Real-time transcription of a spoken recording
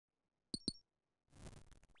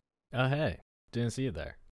Oh hey, didn't see you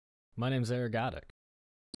there. My name's Aragotic.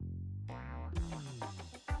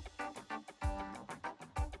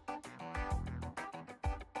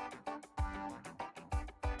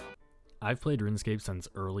 I've played RuneScape since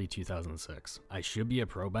early 2006. I should be a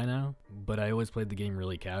pro by now, but I always played the game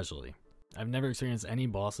really casually. I've never experienced any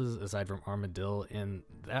bosses aside from Armadillo, and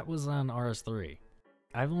that was on RS3.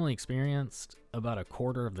 I've only experienced about a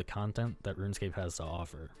quarter of the content that RuneScape has to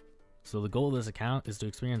offer. So the goal of this account is to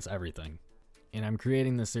experience everything, and I'm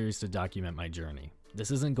creating this series to document my journey. This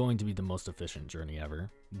isn't going to be the most efficient journey ever,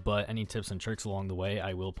 but any tips and tricks along the way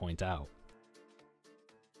I will point out.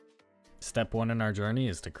 Step 1 in our journey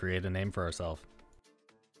is to create a name for ourselves.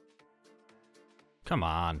 Come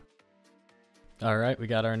on. Alright, we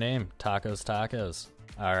got our name, Tacos Tacos.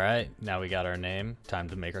 Alright, now we got our name, time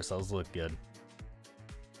to make ourselves look good.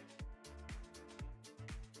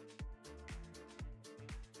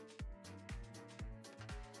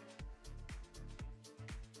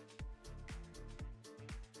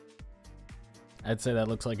 I'd say that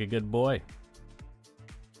looks like a good boy.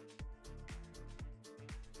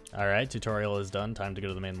 Alright, tutorial is done, time to go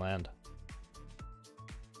to the mainland.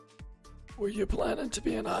 Were you planning to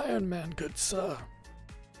be an Iron Man, good sir?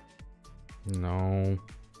 No.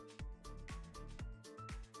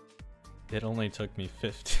 It only took me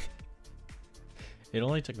 50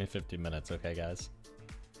 minutes, okay guys.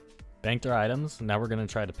 Banked our items, now we're gonna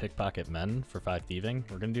try to pickpocket men for 5 thieving.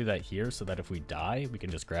 We're gonna do that here so that if we die, we can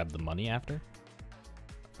just grab the money after.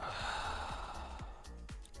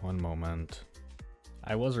 One moment.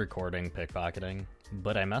 I was recording pickpocketing,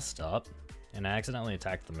 but I messed up and I accidentally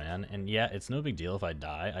attacked the man, and yeah, it's no big deal if I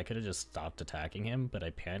die. I could have just stopped attacking him, but I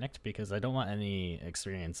panicked because I don't want any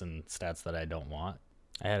experience and stats that I don't want.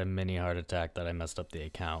 I had a mini heart attack that I messed up the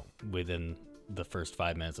account within the first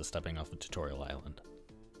 5 minutes of stepping off the tutorial island.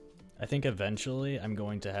 I think eventually I'm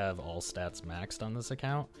going to have all stats maxed on this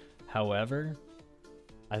account. However,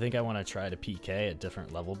 I think I want to try to PK at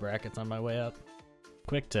different level brackets on my way up.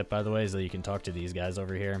 Quick tip, by the way, is that you can talk to these guys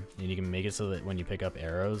over here, and you can make it so that when you pick up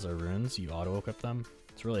arrows or runes, you auto-equip them.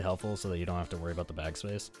 It's really helpful so that you don't have to worry about the bag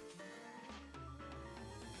space.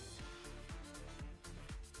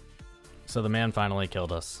 So the man finally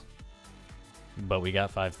killed us, but we got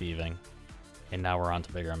 5 thieving, and now we're on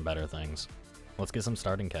to bigger and better things. Let's get some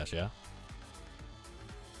starting cash, yeah?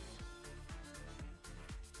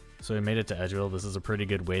 So we made it to Edgeville. This is a pretty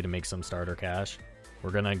good way to make some starter cash. We're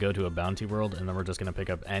gonna go to a bounty world, and then we're just gonna pick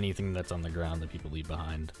up anything that's on the ground that people leave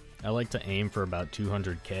behind. I like to aim for about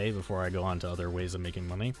 200k before I go on to other ways of making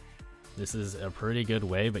money. This is a pretty good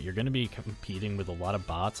way, but you're gonna be competing with a lot of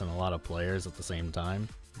bots and a lot of players at the same time.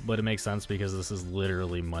 But it makes sense because this is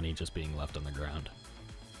literally money just being left on the ground.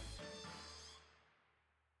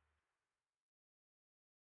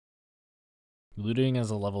 Looting as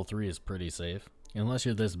a level 3 is pretty safe, unless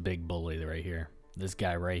you're this big bully right here. This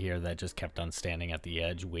guy right here that just kept on standing at the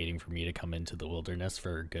edge waiting for me to come into the wilderness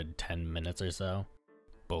for a good 10 minutes or so.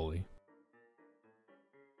 Bully.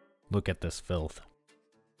 Look at this filth.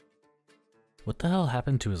 What the hell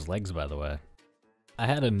happened to his legs, by the way? I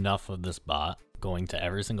had enough of this bot going to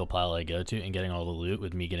every single pile I go to and getting all the loot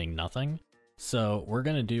with me getting nothing. So we're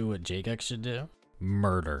gonna do what Jagex should do.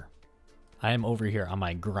 Murder. I am over here on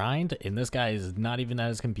my grind and this guy is not even at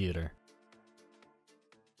his computer.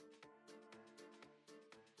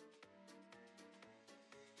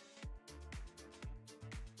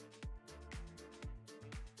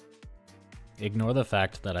 Ignore the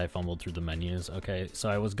fact that I fumbled through the menus. Okay, so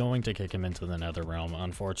I was going to kick him into the nether realm.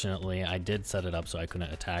 Unfortunately, I did set it up so I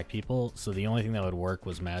couldn't attack people, so the only thing that would work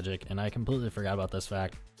was magic, and I completely forgot about this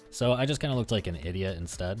fact. So I just kind of looked like an idiot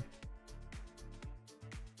instead.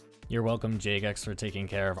 You're welcome, Jagex, for taking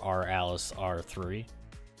care of our Alice R3.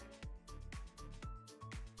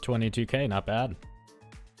 22k, not bad.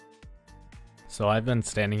 So I've been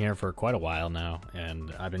standing here for quite a while now,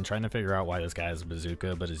 and I've been trying to figure out why this guy has a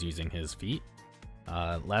bazooka but is using his feet.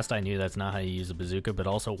 Last I knew, that's not how you use a bazooka, but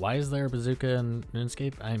also, why is there a bazooka in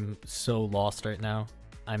RuneScape? I'm so lost right now.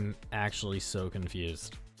 I'm actually so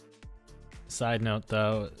confused. Side note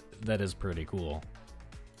though, that is pretty cool.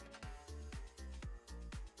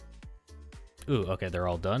 Ooh, okay, they're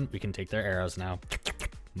all done. We can take their arrows now.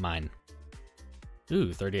 Mine.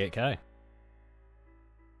 Ooh, 38k.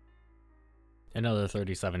 Another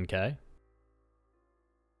 37k.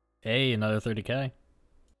 Hey, another 30k.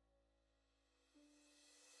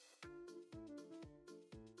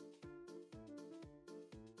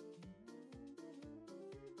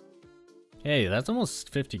 Hey, that's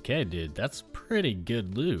almost 50k, dude. That's pretty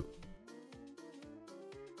good loot.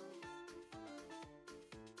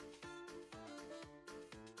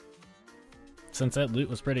 Since that loot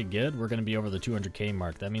was pretty good, we're going to be over the 200k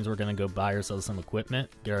mark. That means we're going to go buy ourselves some equipment,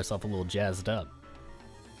 get ourselves a little jazzed up.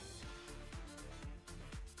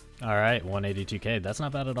 Alright, 182k. That's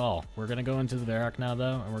not bad at all. We're going to go into the Varrock now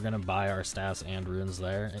though, and we're going to buy our staffs and runes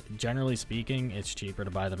there. Generally speaking, it's cheaper to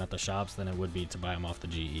buy them at the shops than it would be to buy them off the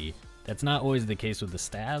GE. That's not always the case with the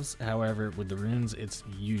staffs, however, with the runes, it's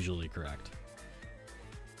usually correct.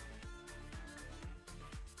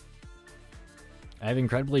 I have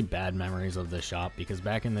incredibly bad memories of this shop because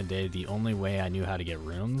back in the day, the only way I knew how to get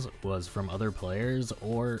runes was from other players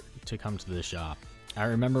or to come to the shop. I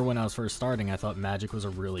remember when I was first starting, I thought magic was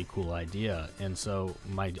a really cool idea, and so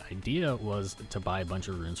my idea was to buy a bunch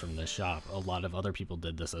of runes from this shop. A lot of other people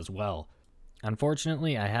did this as well.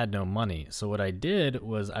 Unfortunately, I had no money, so what I did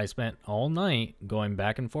was I spent all night going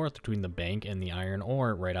back and forth between the bank and the iron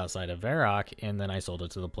ore right outside of Varrock, and then I sold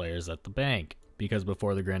it to the players at the bank, because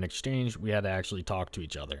before the grand exchange, we had to actually talk to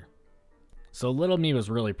each other. So little me was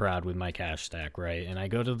really proud with my cash stack, right? And I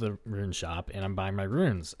go to the rune shop and I'm buying my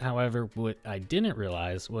runes. However, what I didn't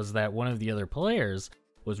realize was that one of the other players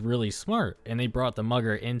was really smart, and they brought the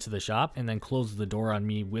mugger into the shop and then closed the door on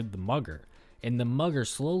me with the mugger. And the mugger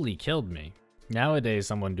slowly killed me. Nowadays,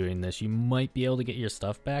 someone doing this, you might be able to get your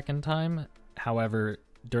stuff back in time. However,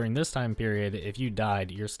 during this time period, if you died,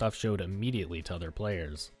 your stuff showed immediately to other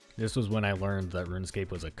players. This was when I learned that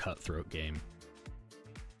RuneScape was a cutthroat game.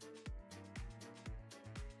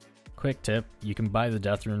 Quick tip, you can buy the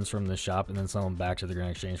death runes from the shop and then sell them back to the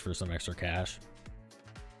grand exchange for some extra cash.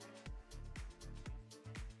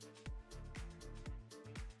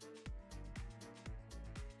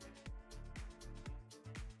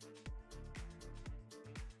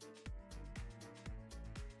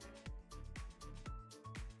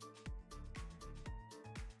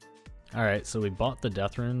 Alright, so we bought the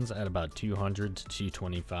death runes at about 200 to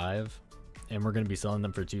 225, and we're going to be selling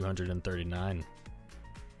them for 239.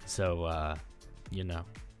 So, you know,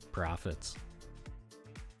 profits.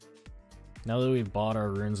 Now that we've bought our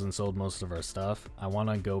runes and sold most of our stuff, I want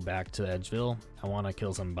to go back to Edgeville. I want to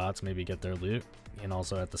kill some bots, maybe get their loot, and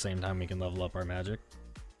also at the same time we can level up our magic.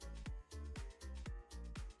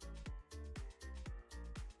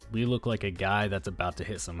 We look like a guy that's about to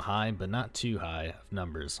hit some high, but not too high of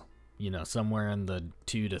numbers. You know, somewhere in the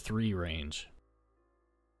 2 to 3 range.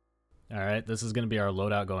 Alright, this is going to be our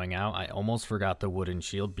loadout going out. I almost forgot the wooden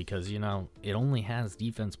shield because, you know, it only has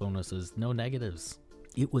defense bonuses, no negatives.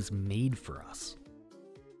 It was made for us.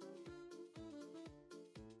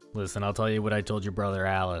 Listen, I'll tell you what I told your brother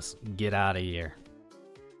Alice. Get out of here.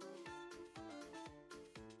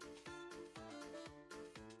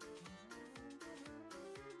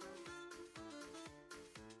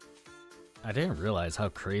 I didn't realize how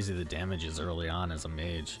crazy the damage is early on as a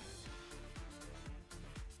mage.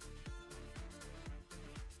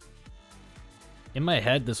 In my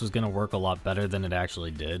head, this was going to work a lot better than it actually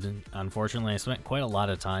did. Unfortunately, I spent quite a lot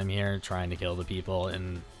of time here trying to kill the people,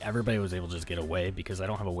 and everybody was able to just get away because I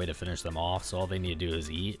don't have a way to finish them off, so all they need to do is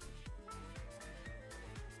eat.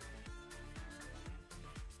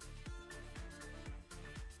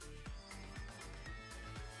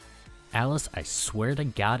 Alice, I swear to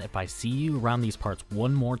God, if I see you around these parts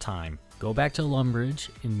one more time, go back to Lumbridge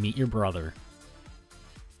and meet your brother.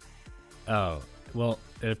 Oh, well,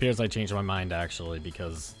 it appears I changed my mind actually,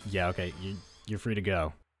 because, yeah, okay, you're free to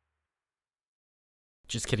go.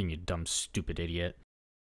 Just kidding, you dumb, stupid idiot.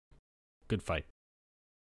 Good fight.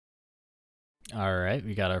 Alright,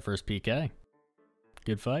 we got our first PK.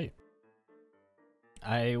 Good fight.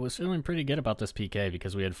 I was feeling pretty good about this PK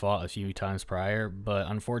because we had fought a few times prior, but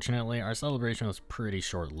unfortunately our celebration was pretty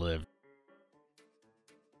short-lived.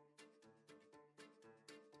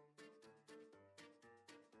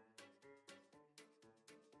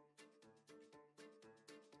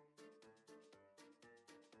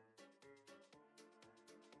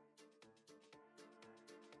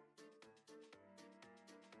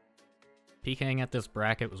 PKing at this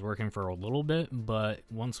bracket was working for a little bit, but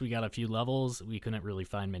once we got a few levels, we couldn't really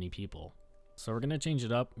find many people. So we're going to change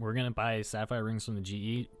it up. We're going to buy sapphire rings from the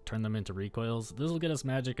GE, turn them into recoils. This will get us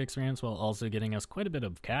magic experience while also getting us quite a bit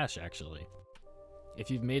of cash, actually. If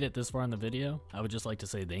you've made it this far in the video, I would just like to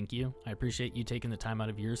say thank you. I appreciate you taking the time out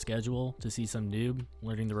of your schedule to see some noob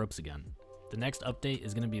learning the ropes again. The next update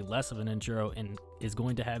is going to be less of an intro and is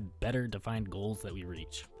going to have better defined goals that we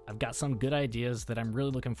reach. I've got some good ideas that I'm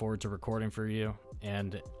really looking forward to recording for you,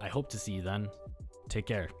 and I hope to see you then. Take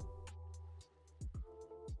care.